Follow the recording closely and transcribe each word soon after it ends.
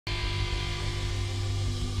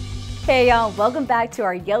Hey y'all, welcome back to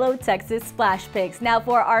our YOLO Texas Splash Picks. Now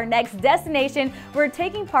for our next destination, we're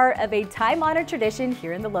taking part of a time-honored tradition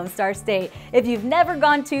here in the Lone Star State. If you've never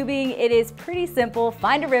gone tubing, it is pretty simple.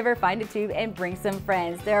 Find a river, find a tube, and bring some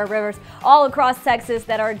friends. There are rivers all across Texas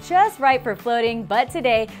that are just right for floating, but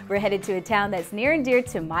today we're headed to a town that's near and dear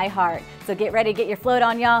to my heart. So get ready to get your float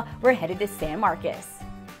on, y'all. We're headed to San Marcos.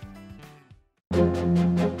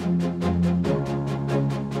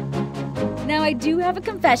 Now, I do have a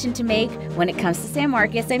confession to make. When it comes to San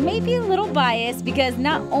Marcos, I may be a little biased because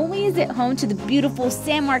not only is it home to the beautiful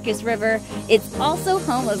San Marcos River, it's also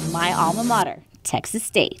home of my alma mater, Texas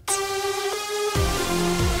State.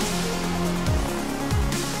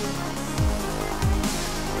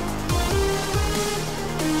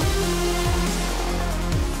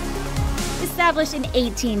 Established in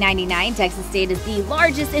 1899, Texas State is the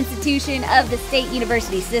largest institution of the state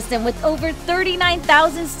university system with over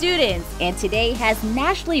 39,000 students, and today has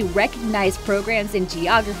nationally recognized programs in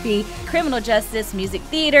geography, criminal justice, music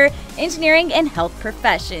theater, engineering, and health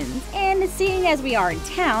professions. And seeing as we are in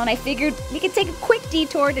town, I figured we could take a quick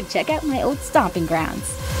detour to check out my old stomping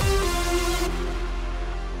grounds.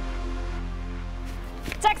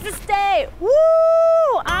 Texas State! Woo!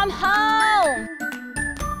 I'm home!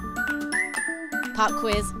 Pop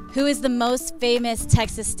quiz. Who is the most famous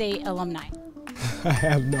Texas State alumni? I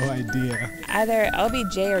have no idea. Either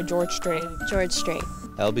LBJ or George Strait. George Strait.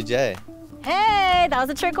 LBJ. Hey, that was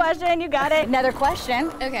a trick question. You got it. Another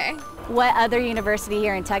question. Okay. What other university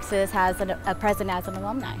here in Texas has a president as an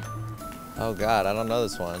alumni? Oh God, I don't know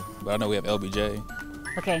this one. But I know we have LBJ.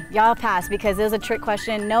 Okay, y'all pass because it was a trick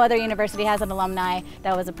question. No other university has an alumni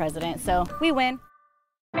that was a president, so we win.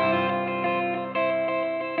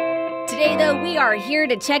 Today, though, we are here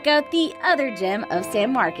to check out the other gem of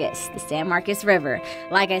San Marcos, the San Marcos River.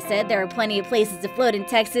 Like I said, there are plenty of places to float in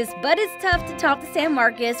Texas, but it's tough to top the San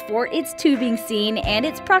Marcos for its tubing scene and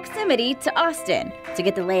its proximity to Austin. To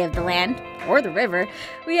get the lay of the land, or the river,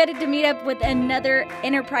 we headed to meet up with another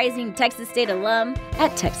enterprising Texas State alum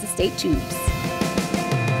at Texas State Tubes.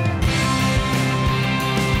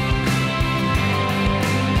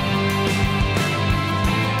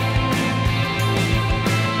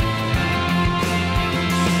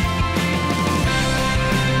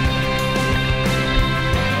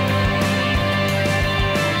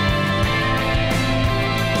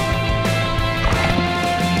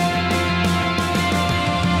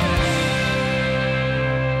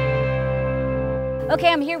 Okay,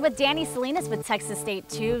 I'm here with Danny Salinas with Texas State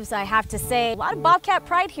Tubes. I have to say, a lot of Bobcat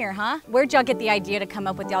pride here, huh? Where'd y'all get the idea to come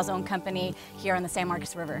up with y'all's own company here on the San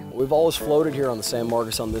Marcos River? We've always floated here on the San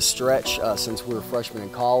Marcos on this stretch since we were freshmen in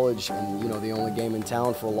college, and you know, the only game in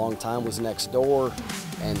town for a long time was next door,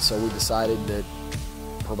 and so we decided that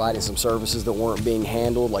providing some services that weren't being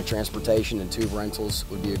handled, like transportation and tube rentals,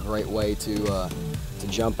 would be a great way to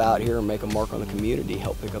jump out here and make a mark on the community,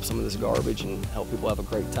 help pick up some of this garbage, and help people have a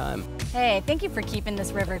great time. Hey, thank you for keeping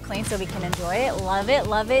this river clean so we can enjoy it. Love it,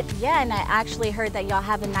 love it. Yeah, and I actually heard that y'all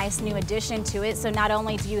have a nice new addition to it. So not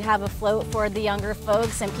only do you have a float for the younger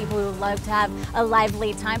folks and people who love to have a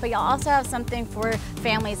lively time, but y'all also have something for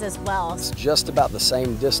families as well. It's just about the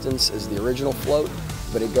same distance as the original float,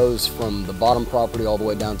 but it goes from the bottom property all the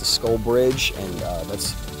way down to Skull Bridge, and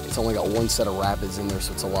it's only got one set of rapids in there,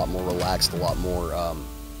 so it's a lot more relaxed, a lot more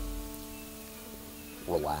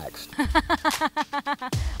relaxed.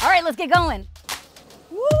 All right, let's get going.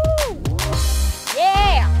 Woo!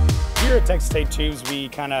 Yeah! Here at Texas State Tubes, we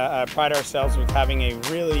kind of pride ourselves with having a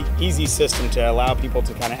really easy system to allow people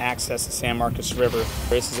to kind of access the San Marcos River.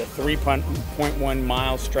 This is a 3.1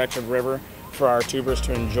 mile stretch of river for our tubers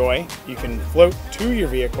to enjoy. You can float to your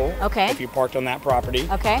vehicle if you parked on that property,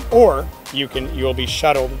 or you'll be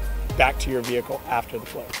shuttled back to your vehicle after the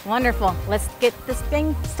float. Wonderful. Let's get this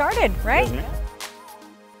thing started, right? Yes, ma'am.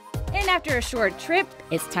 And after a short trip,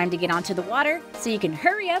 it's time to get onto the water so you can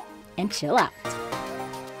hurry up and chill out.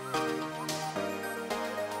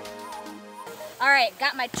 All right,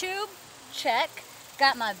 got my tube, check.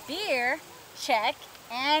 Got my beer, check.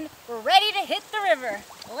 And we're ready to hit the river.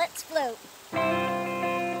 Let's float. See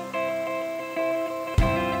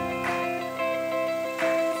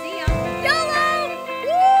ya. YOLO!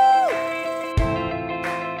 Woo!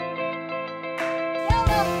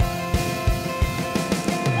 YOLO!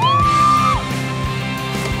 Woo!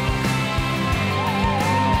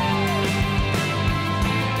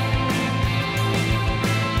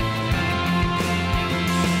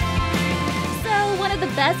 So one of the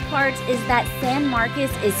best parts is that San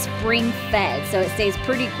Marcos is spring fed, so it stays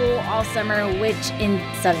pretty cool all summer, which in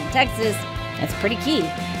southern Texas, that's pretty key.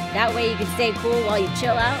 That way you can stay cool while you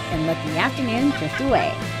chill out and let the afternoon drift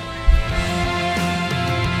away.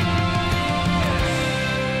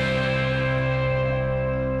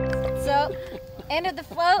 End of the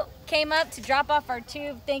float, came up to drop off our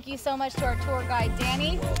tube. Thank you so much to our tour guide,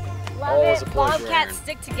 Danny. Love Always it. a pleasure, Bobcats Aerin.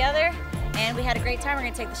 stick together, and we had a great time. We're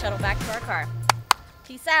gonna take the shuttle back to our car.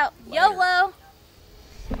 Peace out. YOLO.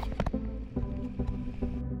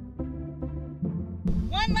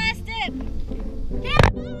 One last dip.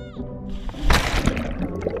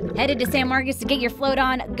 Headed to San Marcos to get your float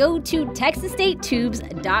on, go to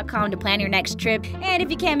TexasStateTubes.com to plan your next trip. And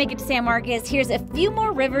if you can't make it to San Marcos, here's a few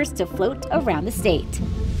more rivers to float around the state.